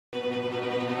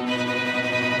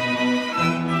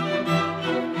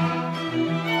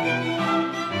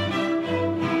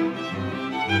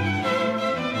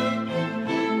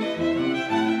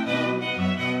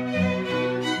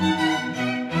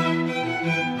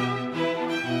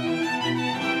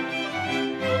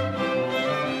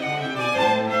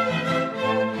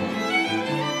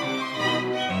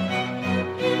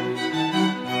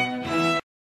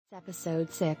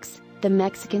Episode 6, The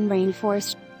Mexican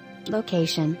Rainforest.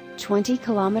 Location, 20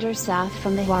 kilometers south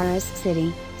from the Juarez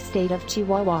City, state of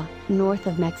Chihuahua, north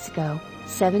of Mexico,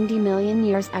 70 million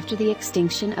years after the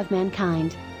extinction of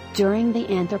mankind. During the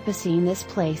Anthropocene, this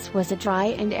place was a dry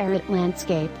and arid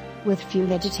landscape, with few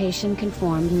vegetation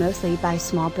conformed mostly by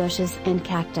small bushes and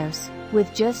cactus,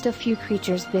 with just a few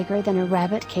creatures bigger than a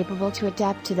rabbit capable to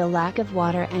adapt to the lack of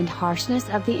water and harshness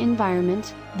of the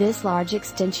environment. This large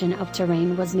extension of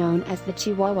terrain was known as the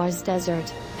Chihuahuas Desert.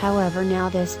 However, now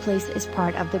this place is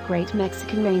part of the Great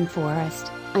Mexican Rainforest,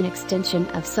 an extension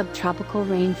of subtropical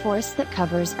rainforest that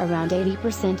covers around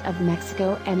 80% of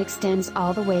Mexico and extends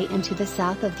all the way into the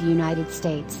south of the United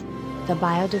States. The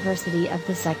biodiversity of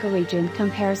this ecoregion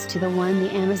compares to the one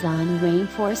the Amazon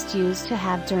rainforest used to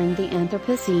have during the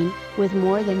Anthropocene, with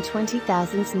more than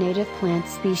 20,000 native plant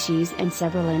species and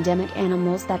several endemic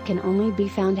animals that can only be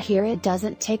found here. It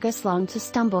doesn't take us long to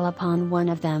stumble upon one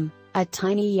of them, a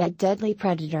tiny yet deadly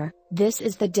predator. This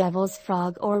is the devil's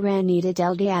frog, or Ranita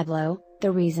del Diablo.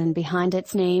 The reason behind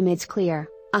its name is clear.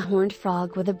 A horned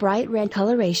frog with a bright red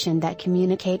coloration that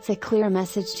communicates a clear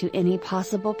message to any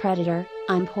possible predator: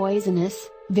 I'm poisonous,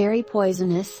 very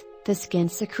poisonous. The skin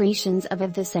secretions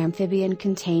of this amphibian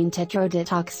contain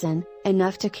tetrodotoxin,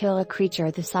 enough to kill a creature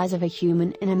the size of a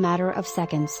human in a matter of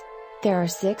seconds. There are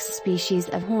 6 species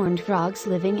of horned frogs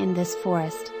living in this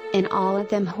forest. In all of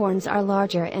them, horns are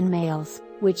larger in males,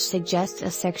 which suggests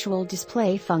a sexual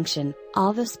display function.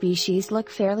 All the species look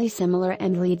fairly similar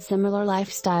and lead similar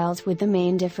lifestyles, with the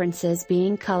main differences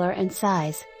being color and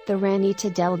size. The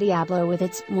Ranita del Diablo with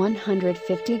its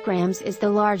 150 grams is the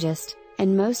largest,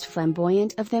 and most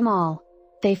flamboyant of them all.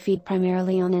 They feed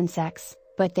primarily on insects,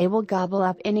 but they will gobble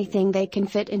up anything they can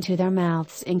fit into their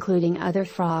mouths, including other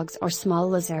frogs or small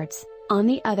lizards. On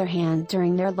the other hand,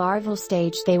 during their larval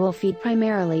stage they will feed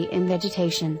primarily in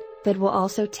vegetation, but will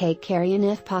also take carrion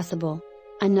if possible.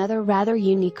 Another rather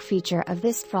unique feature of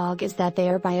this frog is that they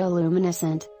are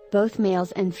bioluminescent. Both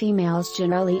males and females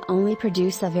generally only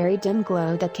produce a very dim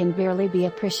glow that can barely be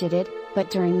appreciated, but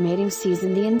during mating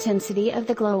season the intensity of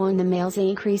the glow on the males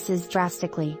increases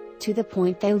drastically, to the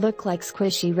point they look like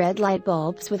squishy red light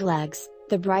bulbs with legs.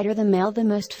 The brighter the male, the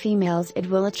most females it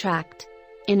will attract.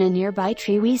 In a nearby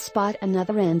tree we spot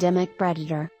another endemic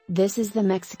predator. This is the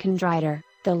Mexican drider,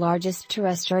 the largest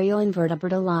terrestrial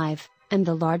invertebrate alive, and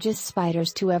the largest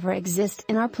spiders to ever exist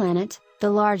in our planet, the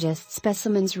largest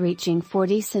specimens reaching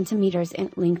 40 centimeters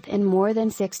in length and more than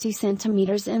 60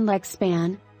 centimeters in leg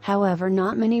span. However,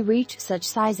 not many reach such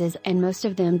sizes, and most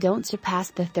of them don't surpass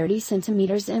the 30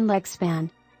 centimeters in leg span.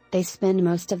 They spend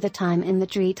most of the time in the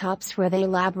treetops, where they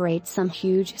elaborate some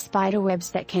huge spider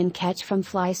webs that can catch from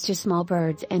flies to small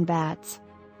birds and bats.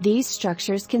 These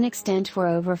structures can extend for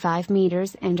over 5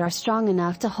 meters and are strong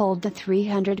enough to hold the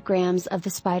 300 grams of the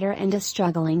spider and a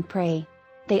struggling prey.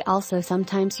 They also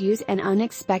sometimes use an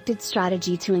unexpected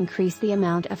strategy to increase the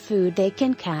amount of food they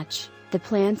can catch. The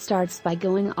plan starts by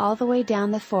going all the way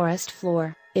down the forest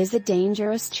floor. Is a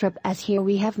dangerous trip, as here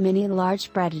we have many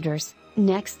large predators.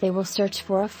 Next they will search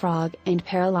for a frog and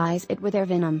paralyze it with their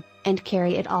venom, and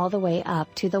carry it all the way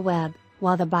up to the web.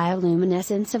 While the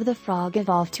bioluminescence of the frog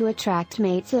evolved to attract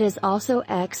mates, it is also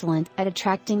excellent at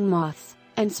attracting moths,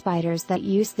 and spiders that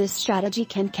use this strategy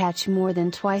can catch more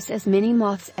than twice as many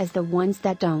moths as the ones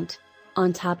that don't.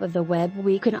 On top of the web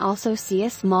we can also see a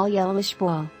small yellowish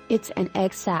ball. It's an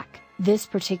egg sac. This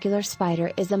particular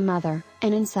spider is a mother,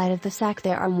 and inside of the sac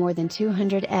there are more than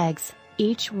 200 eggs.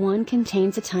 Each one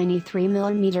contains a tiny 3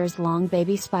 mm long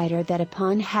baby spider that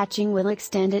upon hatching will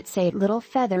extend its 8 little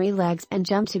feathery legs and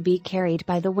jump to be carried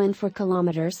by the wind for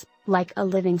kilometers. Like a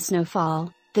living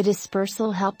snowfall, the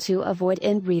dispersal helped to avoid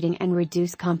inbreeding and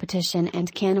reduce competition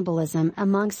and cannibalism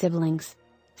among siblings.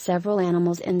 Several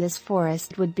animals in this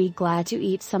forest would be glad to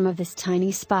eat some of this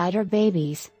tiny spider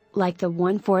babies, like the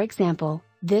one for example.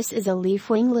 This is a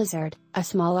leafwing lizard, a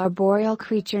small arboreal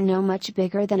creature no much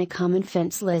bigger than a common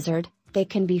fence lizard. They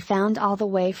can be found all the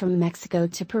way from Mexico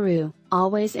to Peru,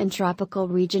 always in tropical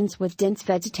regions with dense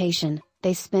vegetation.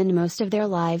 They spend most of their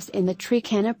lives in the tree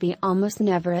canopy, almost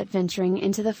never adventuring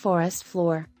into the forest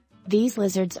floor. These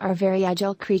lizards are very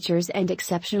agile creatures and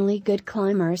exceptionally good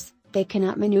climbers. They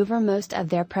cannot maneuver most of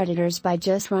their predators by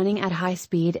just running at high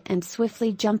speed and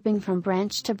swiftly jumping from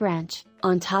branch to branch.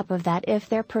 On top of that, if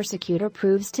their persecutor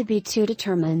proves to be too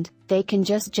determined, they can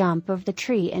just jump off the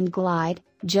tree and glide,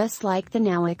 just like the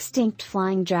now extinct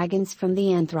flying dragons from the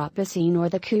Anthropocene or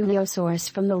the Cooliosaurus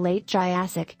from the late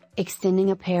Triassic,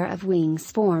 extending a pair of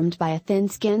wings formed by a thin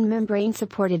skin membrane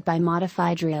supported by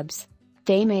modified ribs.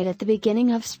 They mate at the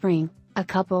beginning of spring. A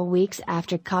couple weeks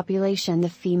after copulation, the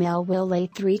female will lay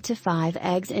 3 to 5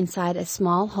 eggs inside a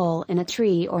small hole in a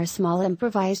tree or a small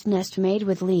improvised nest made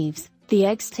with leaves. The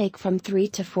eggs take from 3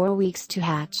 to 4 weeks to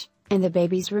hatch, and the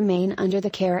babies remain under the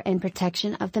care and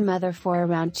protection of the mother for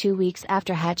around 2 weeks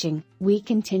after hatching. We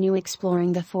continue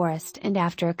exploring the forest, and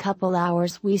after a couple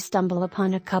hours we stumble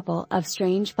upon a couple of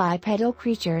strange bipedal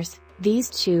creatures. These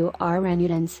two are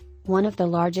ranudans, one of the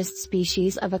largest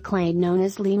species of a clade known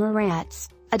as lemur rats,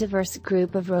 a diverse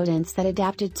group of rodents that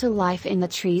adapted to life in the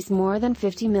trees more than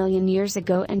 50 million years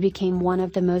ago and became one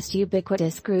of the most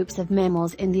ubiquitous groups of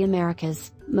mammals in the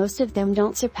Americas. Most of them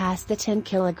don't surpass the 10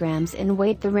 kilograms in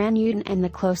weight. The ranudan and the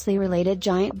closely related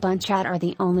giant bunch rat are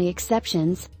the only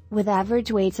exceptions, with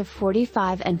average weights of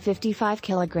 45 and 55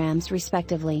 kilograms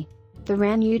respectively. The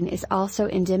ranudan is also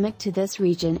endemic to this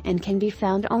region and can be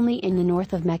found only in the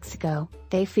north of Mexico.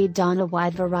 They feed on a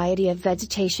wide variety of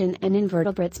vegetation and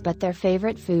invertebrates, but their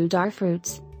favorite food are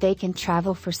fruits. They can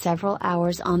travel for several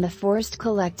hours on the forest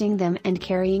collecting them and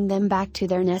carrying them back to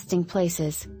their nesting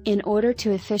places. In order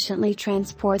to efficiently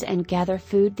transport and gather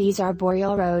food, these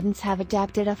arboreal rodents have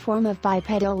adapted a form of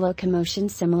bipedal locomotion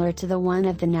similar to the one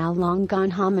of the now long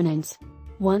gone hominins.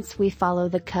 Once we follow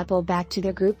the couple back to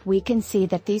their group, we can see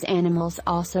that these animals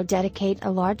also dedicate a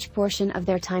large portion of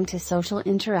their time to social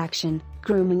interaction,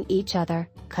 grooming each other,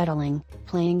 cuddling,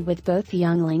 playing with both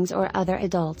younglings or other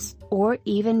adults, or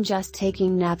even just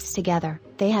taking naps together.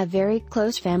 They have very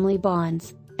close family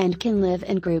bonds, and can live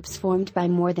in groups formed by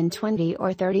more than 20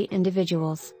 or 30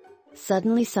 individuals.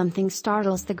 Suddenly something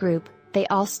startles the group. They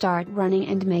all start running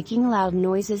and making loud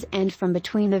noises, and from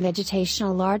between the vegetation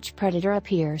a large predator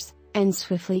appears and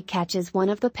swiftly catches one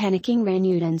of the panicking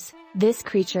ranudans. This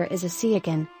creature is a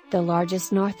siacan, the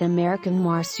largest North American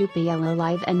marsupial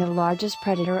alive and the largest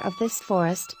predator of this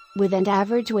forest, with an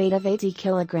average weight of 80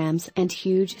 kilograms and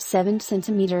huge 7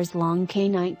 centimeters long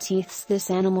canine teeth. This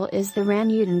animal is the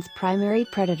ranudan's primary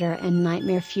predator and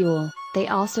nightmare fuel. They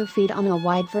also feed on a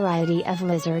wide variety of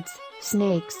lizards,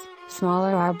 snakes,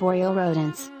 smaller arboreal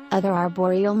rodents, other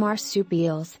arboreal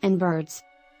marsupials and birds.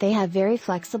 They have very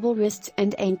flexible wrists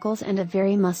and ankles and a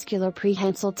very muscular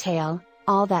prehensile tail,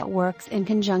 all that works in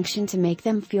conjunction to make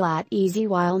them feel at ease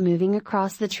while moving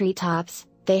across the treetops.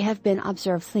 They have been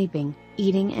observed sleeping,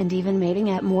 eating and even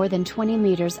mating at more than 20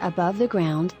 meters above the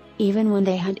ground. Even when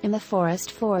they hunt in the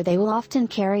forest floor, they will often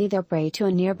carry their prey to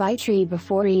a nearby tree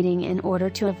before eating in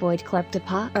order to avoid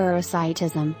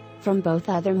kleptoparasitism from both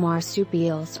other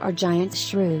marsupials or giant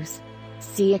shrews.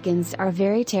 Siacans are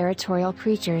very territorial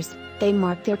creatures. They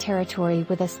mark their territory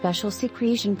with a special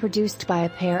secretion produced by a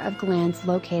pair of glands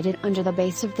located under the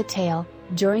base of the tail.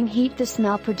 During heat, the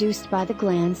smell produced by the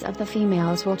glands of the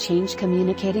females will change,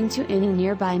 communicating to any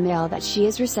nearby male that she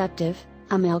is receptive.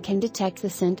 A male can detect the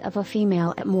scent of a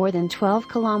female at more than 12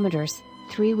 kilometers.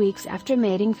 3 weeks after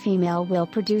mating, female will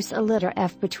produce a litter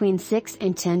of between 6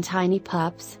 and 10 tiny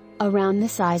pups, around the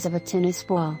size of a tennis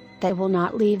ball, that will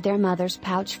not leave their mother's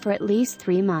pouch for at least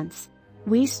 3 months.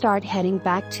 We start heading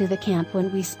back to the camp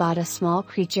when we spot a small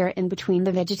creature in between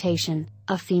the vegetation,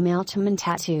 a female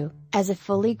tamantatu. As a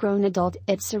fully grown adult,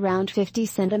 it's around 50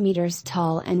 centimeters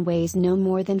tall and weighs no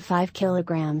more than 5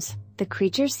 kilograms. The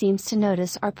creature seems to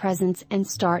notice our presence and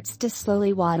starts to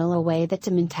slowly waddle away. The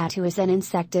tamantatu is an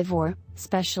insectivore,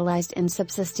 specialized in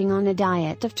subsisting on a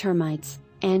diet of termites,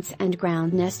 ants and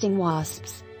ground nesting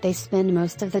wasps. They spend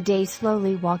most of the day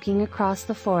slowly walking across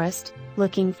the forest,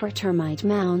 looking for termite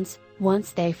mounds.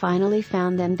 Once they finally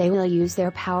found them, they will use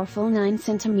their powerful 9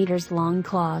 centimeters long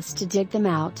claws to dig them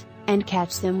out, and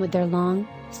catch them with their long,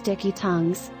 sticky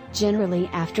tongues. Generally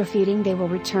after feeding, they will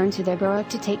return to their burrow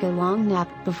to take a long nap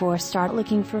before start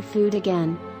looking for food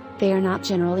again. They are not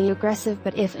generally aggressive,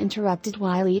 but if interrupted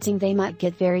while eating they might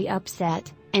get very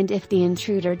upset, and if the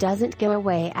intruder doesn't go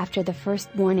away after the first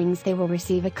warnings, they will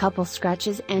receive a couple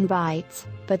scratches and bites,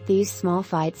 but these small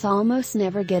fights almost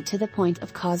never get to the point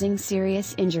of causing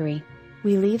serious injury.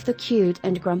 We leave the cute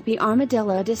and grumpy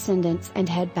armadillo descendants and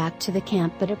head back to the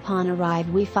camp, but upon arrive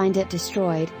we find it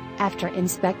destroyed. After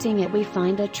inspecting it, we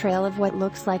find a trail of what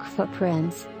looks like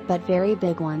footprints, but very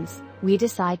big ones. We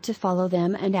decide to follow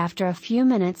them, and after a few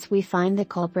minutes we find the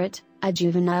culprit, a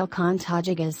juvenile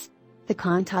Contagiogas. The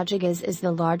Contagiogas is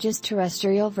the largest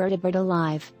terrestrial vertebrate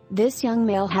alive, This young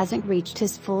male hasn't reached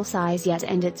his full size yet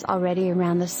and it's already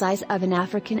around the size of an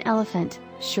African elephant,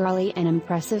 surely an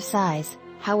impressive size.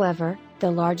 However,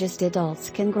 the largest adults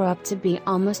can grow up to be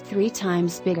almost 3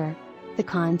 times bigger. The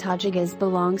Contagigas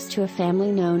belongs to a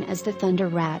family known as the thunder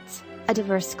rats, a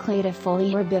diverse clade of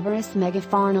fully herbivorous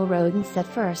megafaunal rodents that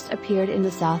first appeared in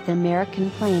the South American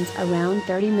plains around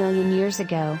 30 million years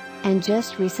ago, and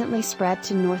just recently spread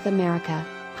to North America.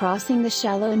 Crossing the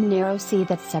shallow and narrow sea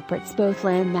that separates both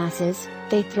land masses,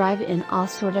 they thrive in all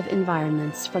sort of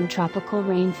environments from tropical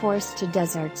rainforests to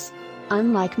deserts.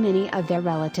 Unlike many of their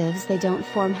relatives, they don't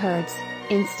form herds,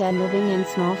 instead living in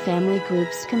small family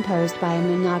groups composed by a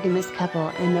monogamous couple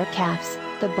and their calves.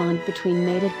 The bond between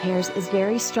mated pairs is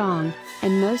very strong,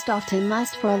 and most often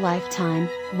lasts for a lifetime,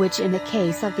 which in the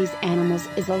case of these animals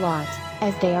is a lot,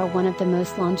 as they are one of the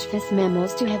most longevous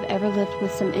mammals to have ever lived,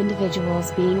 with some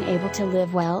individuals being able to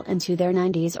live well into their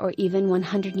 90s or even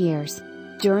 100 years.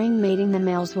 During mating, the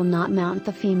males will not mount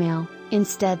the female.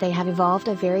 Instead, they have evolved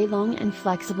a very long and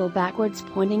flexible backwards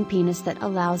pointing penis that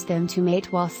allows them to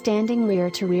mate while standing rear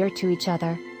to each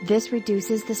other. This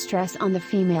reduces the stress on the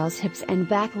female's hips and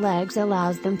back legs,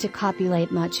 allows them to copulate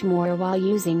much more while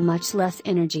using much less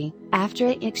energy. After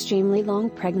an extremely long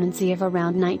pregnancy of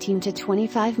around 19 to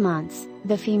 25 months,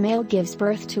 the female gives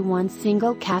birth to one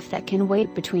single calf that can weigh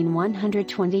between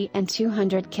 120 and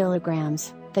 200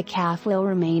 kilograms. The calf will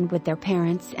remain with their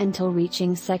parents until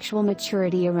reaching sexual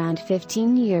maturity, around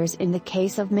 15 years in the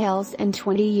case of males and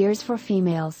 20 years for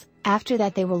females. After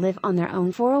that, they will live on their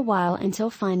own for a while until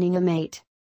finding a mate.